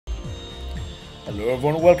Hello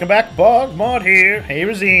everyone, welcome back. BogMod here. Hey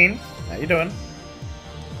Rean, how you doing?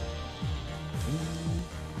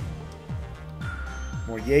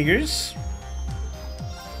 More Jaegers.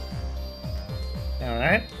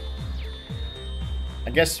 Alright. I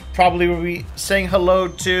guess probably we'll be saying hello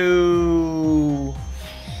to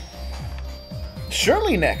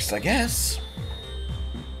Shirley next, I guess.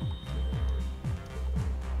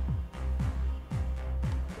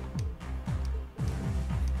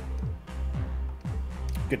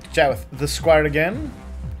 Good to chat with the squire again.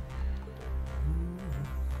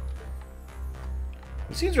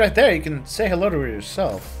 The scene's right there. You can say hello to her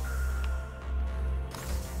yourself.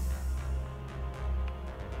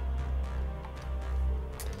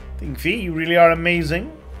 Thinking Fee, you really are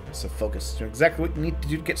amazing. So focus. You're exactly what you need to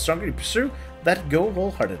do to get stronger. You pursue that goal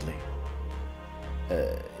wholeheartedly.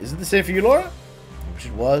 Isn't this safe for you, Laura? I wish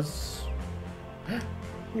it was.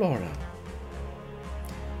 Laura.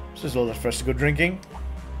 She's old enough for us to go drinking.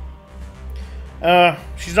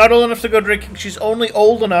 She's not old enough to go drinking. She's only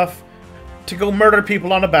old enough to go murder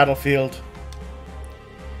people on a battlefield.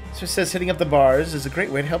 So it says hitting up the bars is a great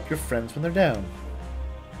way to help your friends when they're down.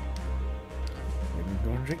 Maybe we can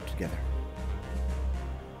go and drink together.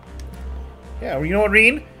 Yeah, well, you know what,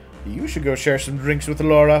 Rean? You should go share some drinks with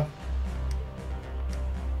Laura.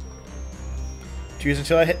 Cheers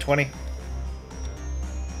until I hit 20.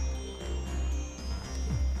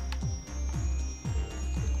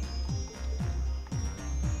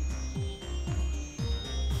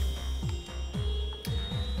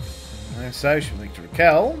 So I should link to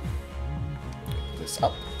Raquel. Put this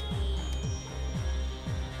up.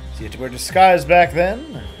 So you had to wear disguise back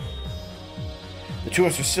then. The two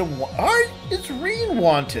of us are still. Is Rean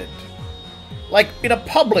wanted? Like in a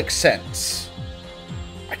public sense.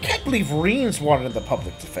 I can't believe Rean's wanted in the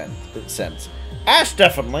public sense. Ash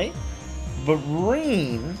definitely, but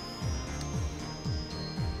Rean.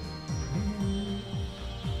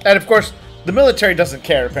 And of course, the military doesn't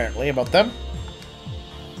care apparently about them.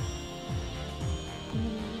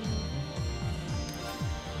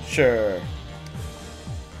 Sure.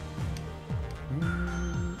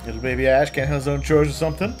 Little baby Ash can't handle his own chores or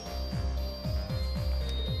something.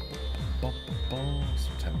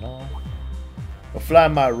 Sometime now. I'll fly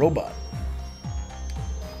my robot.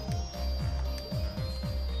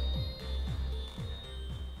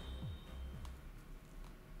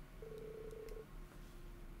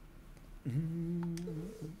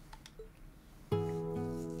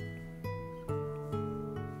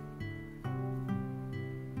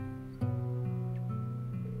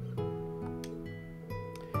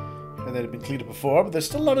 That had been cleaned up before, but there's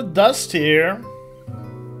still a lot of dust here.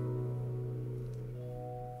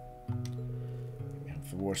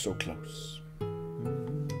 The war's so close.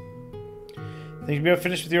 Think you'll be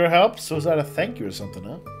finished with your help? So is that a thank you or something,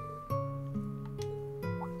 huh?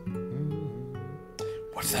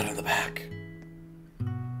 What's that on the back?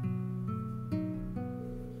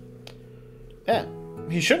 Yeah,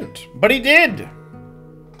 he shouldn't, but he did.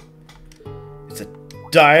 It's a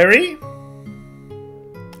diary.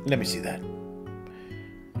 Let me see that.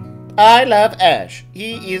 I love Ash.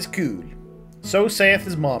 He is cool. So saith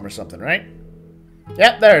his mom or something, right?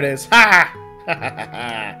 Yep, there it is. Ha ha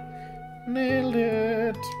ha! Nailed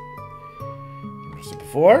it. Was it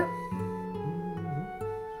before?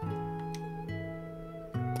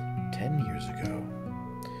 10 years ago.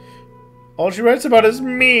 All she writes about is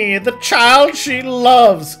me, the child she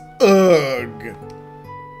loves. Ugh.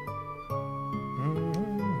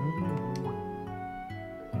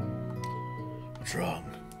 What's wrong?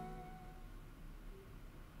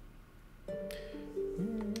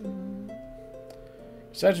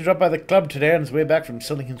 Decided to drop by the club today on his way back from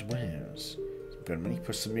selling his wares. Some good money,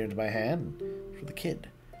 pushed some beer into my hand for the kid.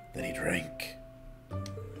 Then he drank.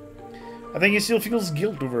 I think he still feels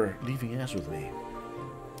guilt over leaving Ash with me.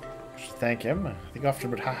 I should thank him. I think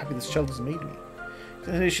often about how happy this child has made me.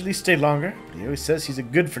 He should at least stay longer, but he always says he's a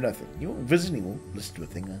good for nothing. He won't visit and he won't listen to a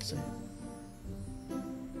thing I say.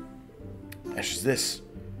 Ash is this.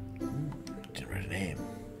 Didn't write a name.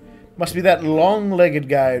 Must be that long-legged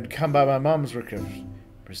guy who'd come by my mom's work.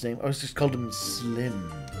 His name, I always just called him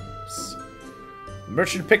Slims. The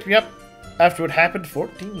merchant picked me up after what happened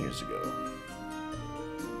 14 years ago.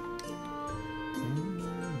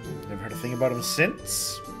 Never heard a thing about him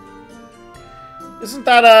since. Isn't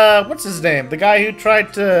that, what's his name? The guy who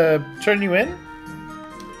tried to turn you in?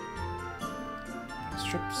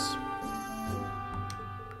 Strips.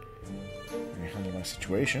 Let me handle my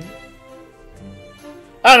situation.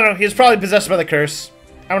 I don't know, he was probably possessed by the curse.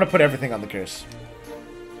 I'm gonna put everything on the curse.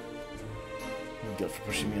 Guilt for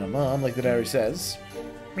pushing me on Mom, like the diary says.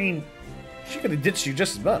 I mean, she could have ditched you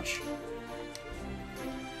just as much.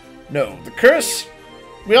 No, the curse.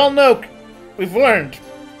 We all know. We've learned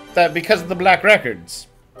that because of the Black Records,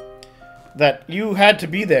 that you had to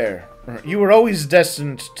be there. You were always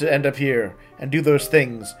destined to end up here and do those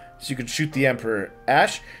things so you could shoot the Emperor.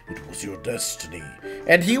 Ash, it was your destiny.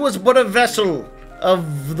 And he was but a vessel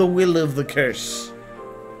of the will of the curse.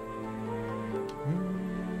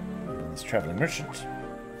 This traveling merchant.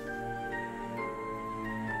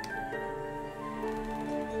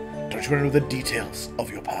 Don't you want to know the details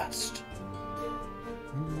of your past?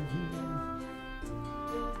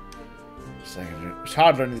 It's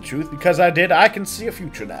hard learning the truth. Because I did, I can see a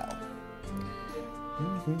future now.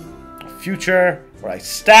 A future where I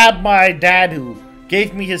stabbed my dad who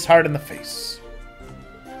gave me his heart in the face.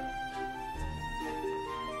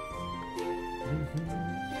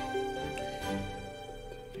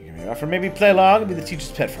 You offer maybe play along and be the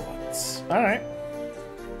teacher's pet for once. Alright.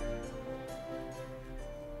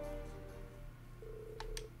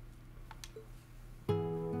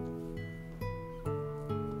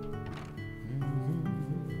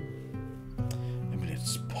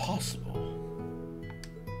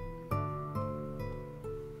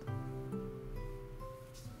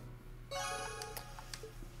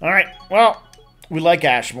 Alright, well, we like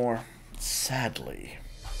Ash more. Sadly.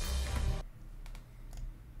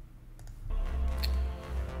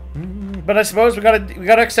 But I suppose we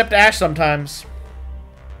gotta accept Ash sometimes.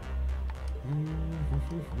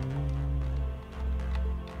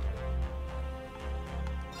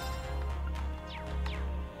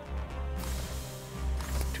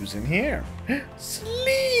 Who's in here?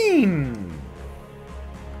 Celine!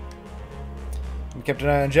 You kept an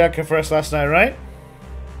eye on Jacka for us last night, right?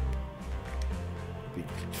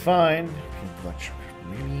 Fine.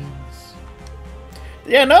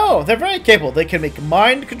 Yeah, no, they're very capable. They can make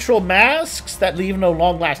mind control masks that leave no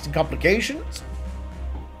long-lasting complications.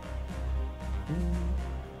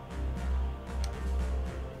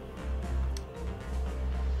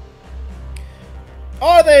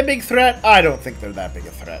 Are they a big threat? I don't think they're that big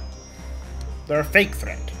a threat. They're a fake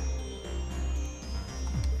threat.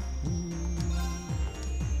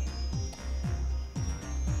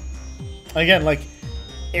 Again, like,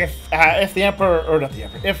 if the Emperor, or not the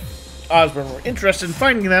Emperor, if Osborne were interested in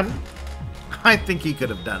finding them, I think he could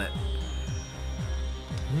have done it.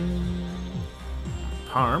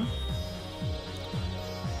 Harm.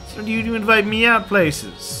 So do you invite me out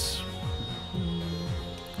places?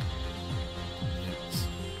 Yes.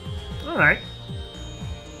 Alright.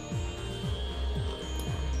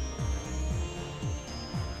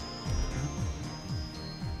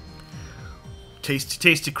 Tasty,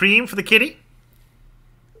 tasty cream for the kitty.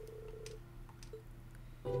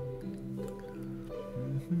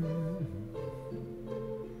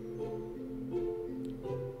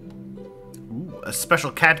 Ooh, a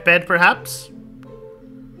special cat bed, perhaps?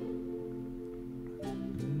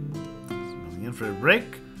 Smelling in for a break.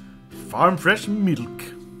 Farm fresh milk.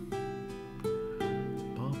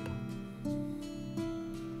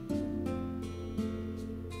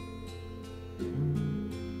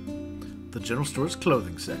 The general store's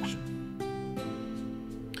clothing section.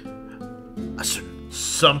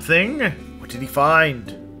 Something? What did he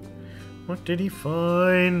find? What did he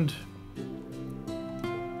find?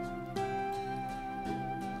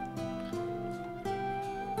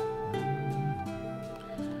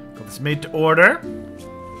 Got this made to order.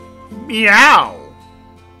 Meow!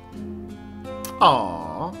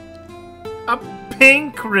 Aww. A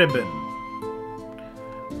pink ribbon.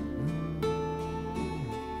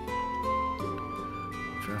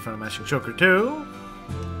 Trying to find a matching choker too.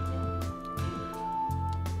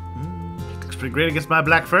 Looks pretty great against my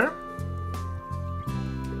black fur.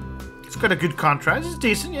 It's got a good contrast. It's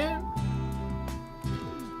decent, yeah.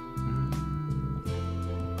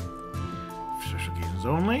 Special occasions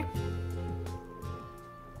only.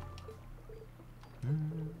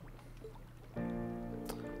 I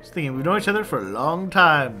was thinking we've known each other for a long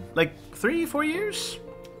time. Like 3-4 years?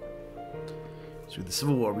 Through the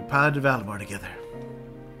Civil War, we piloted Valimar together.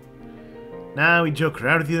 Now we joke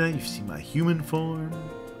around with you. You've seen my human form.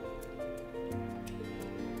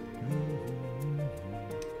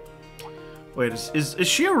 Wait, is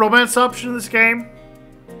she a romance option in this game?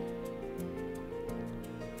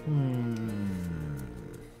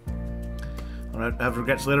 I'll have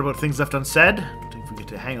regrets later about things left unsaid. Don't think we get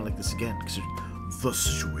to hang on like this again. Consider the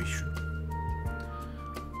situation.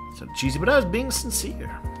 It sounded cheesy, but I was being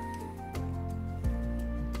sincere.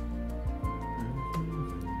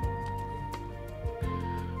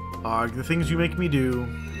 Arg, the things you make me do.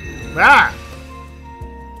 Ah!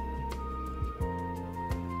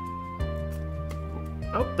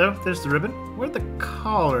 Oh, there's the ribbon. Where'd the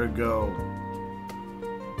collar go?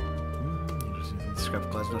 scrap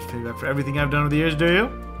of glass enough to pay back for everything I've done over the years, do you?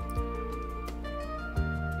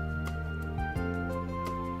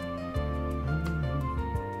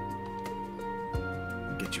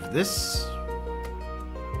 Get you for this.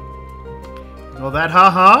 All that,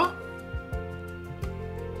 haha.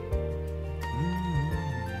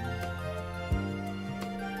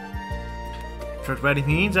 Short writing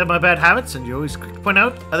means I have my bad habits, and you always quick to point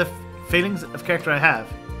out other failings of character I have.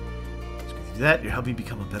 So if you do that, you're helping me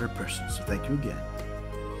become a better person, so thank you again.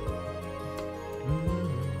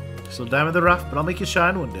 Still diamond in the rough, but I'll make you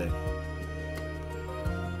shine one day.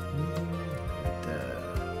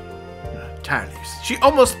 Entirely. She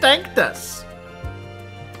almost thanked us!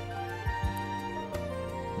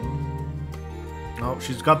 Oh,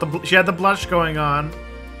 she's got the... She had the blush going on.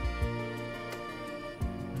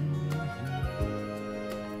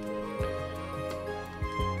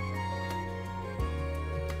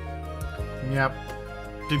 Yep.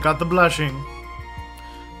 She got the blushing.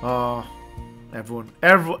 Oh, everyone.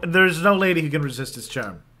 There's no lady who can resist his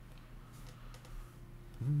charm.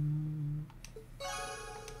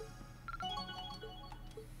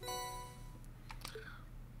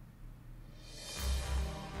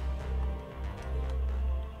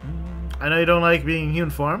 I know you don't like being in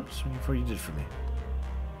human form, so before you did for me.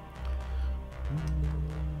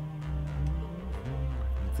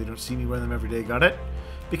 If they don't see me wear them every day, got it?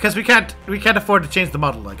 Because we can't afford to change the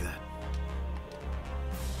model like that.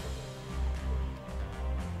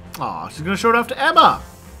 Aw, she's gonna show it off to Emma.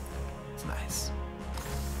 It's nice.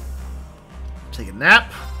 Take a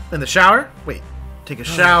nap in the shower. Wait, take a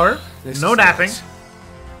shower. No napping. Nice.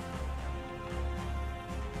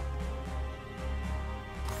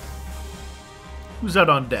 Who's out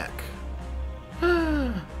on deck?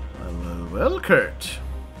 Well, Kurt.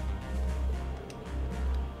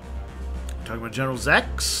 Talking about General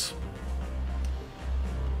Zex.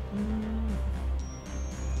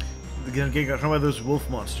 They're gonna get caught by those wolf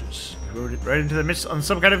monsters. He rode it right into the midst on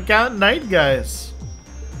some kind of gallant knight, guys.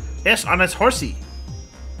 Yes, on his horsey.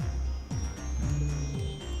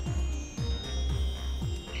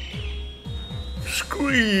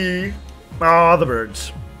 Squee! Aw, the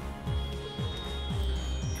birds.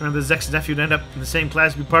 Remember the Zek's nephew to end up in the same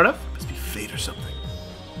class we be part of? Must be fate or something.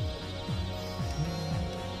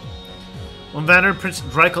 One Vanner, Prince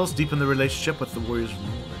Dreikel's deep in the relationship with the warrior's lord.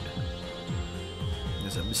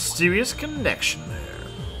 There's a mysterious connection there.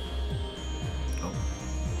 Oh.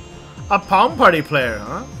 A Palm Party player,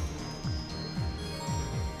 huh?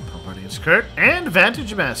 Palm Party is Kurt and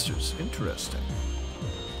Vantage Masters. Interesting.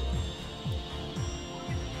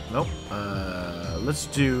 Nope.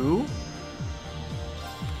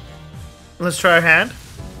 Let's try our hand.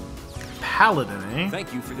 Paladin, eh?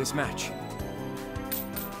 Thank you for this match.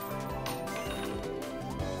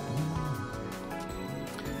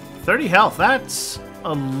 $30 health, that's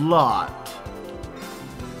a lot.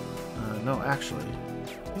 No, actually.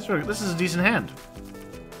 This is a decent hand.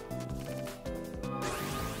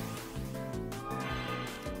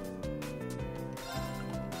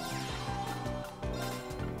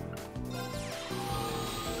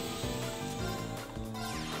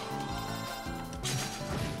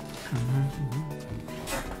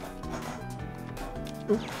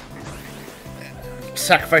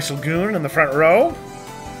 Sacrificial goon in the front row.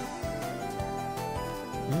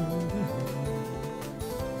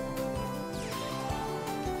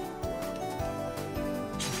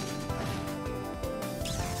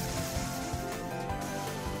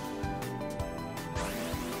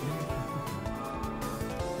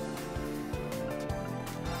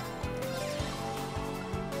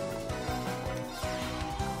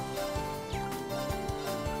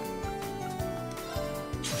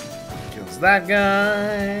 That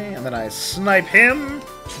guy, and then I snipe him.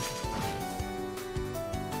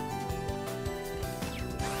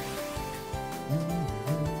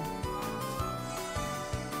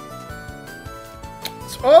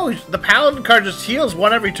 Oh, the Paladin card just heals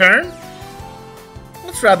one every turn?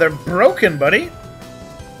 That's rather broken, buddy.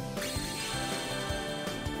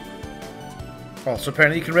 Also,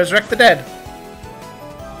 apparently you can resurrect the dead.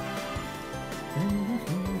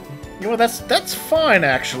 You know, that's fine,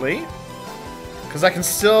 actually. Because I can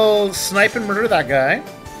still snipe and murder that guy.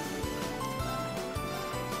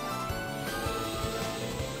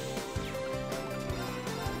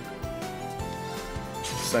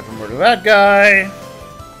 Snipe and murder that guy.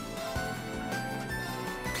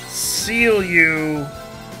 Seal you.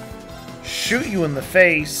 Shoot you in the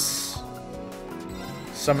face.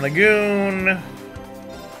 Summon a goon.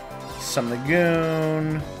 Summon a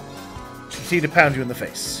goon. Continue to pound you in the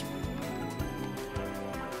face.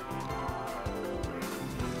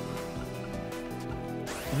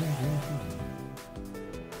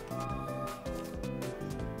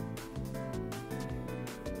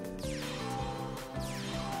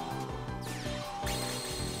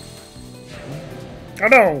 Oh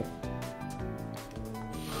no!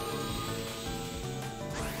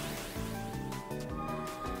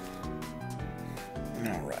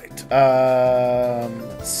 Alright.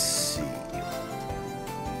 Let's see.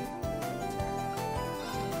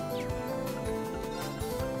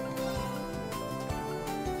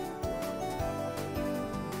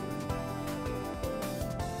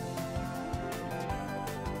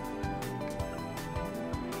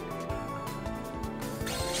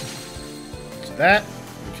 So that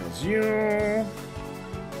kills you.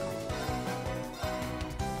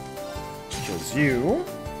 Kills you.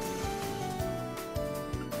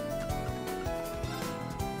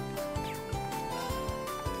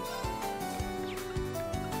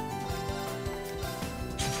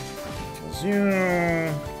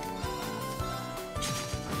 You.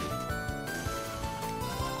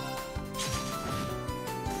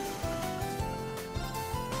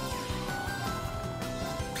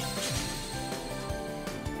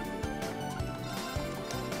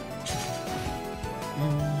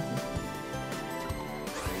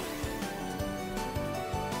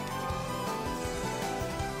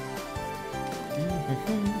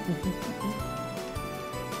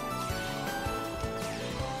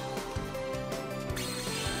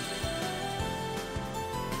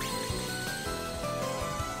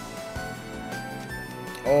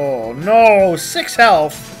 Oh no! 6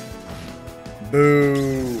 health!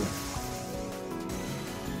 Boo!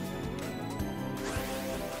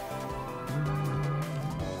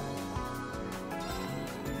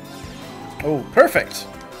 Oh, perfect!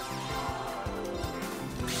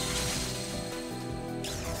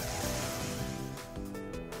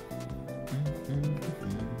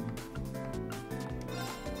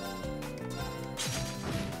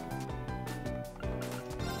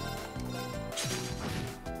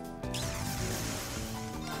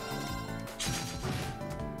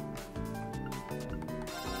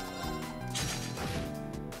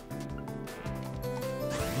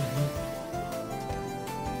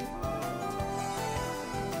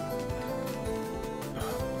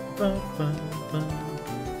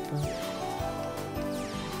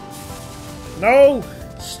 No!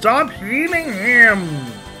 Stop healing him!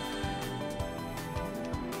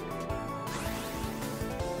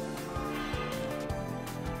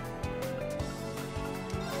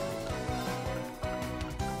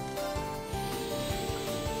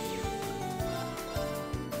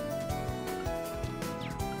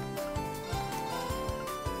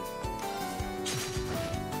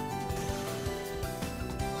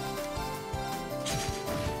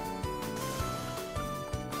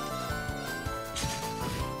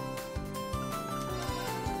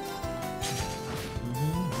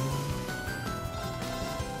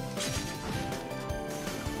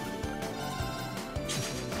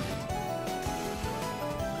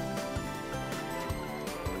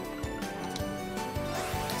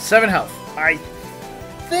 Seven health. I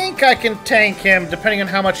think I can tank him depending on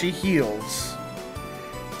how much he heals.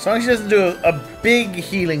 As long as he doesn't do a big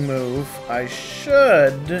healing move, I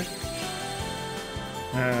should.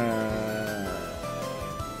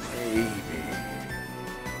 Maybe.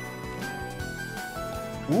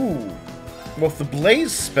 Ooh. Well, the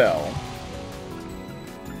blaze spell.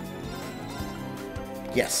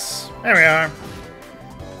 Yes. There we are.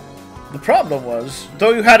 The problem was,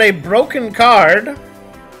 though you had a broken card,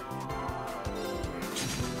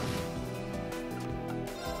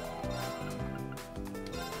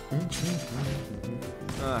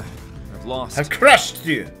 I've lost. I've crushed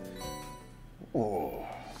you. Oh,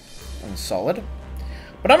 solid.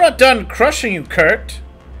 But I'm not done crushing you, Kurt.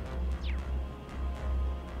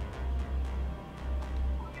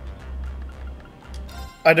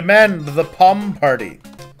 I demand the Palm Party.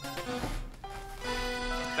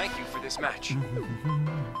 Thank you for this match.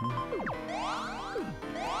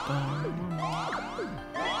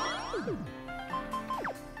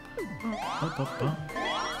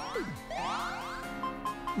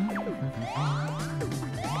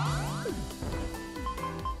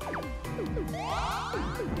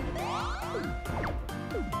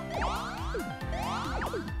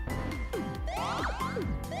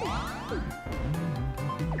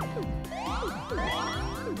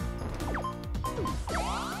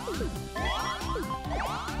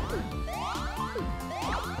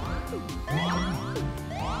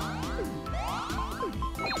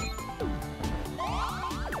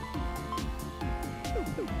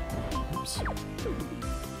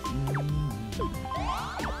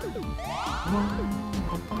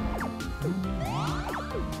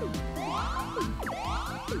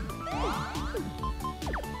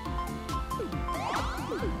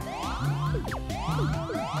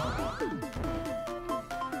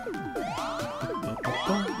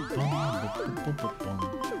 boom, boom,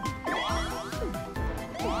 boom.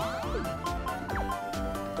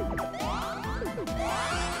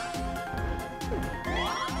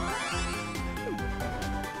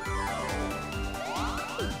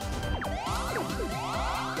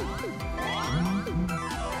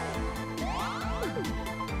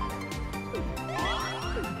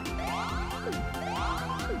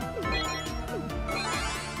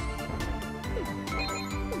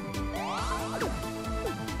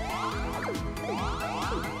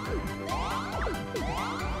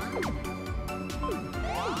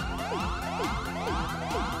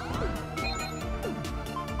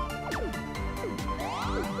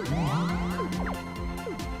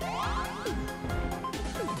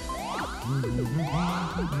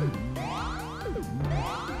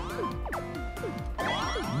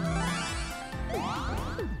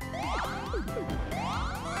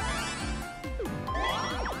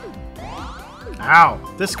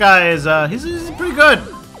 Ow! This guy is he's pretty good.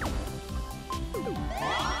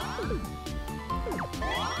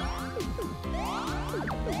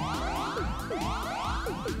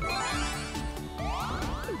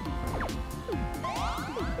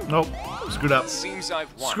 Nope, screwed up. Seems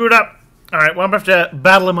I've won. Screwed up. All right, well I'm gonna have to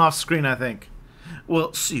battle him off screen, I think.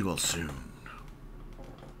 We'll see you all soon.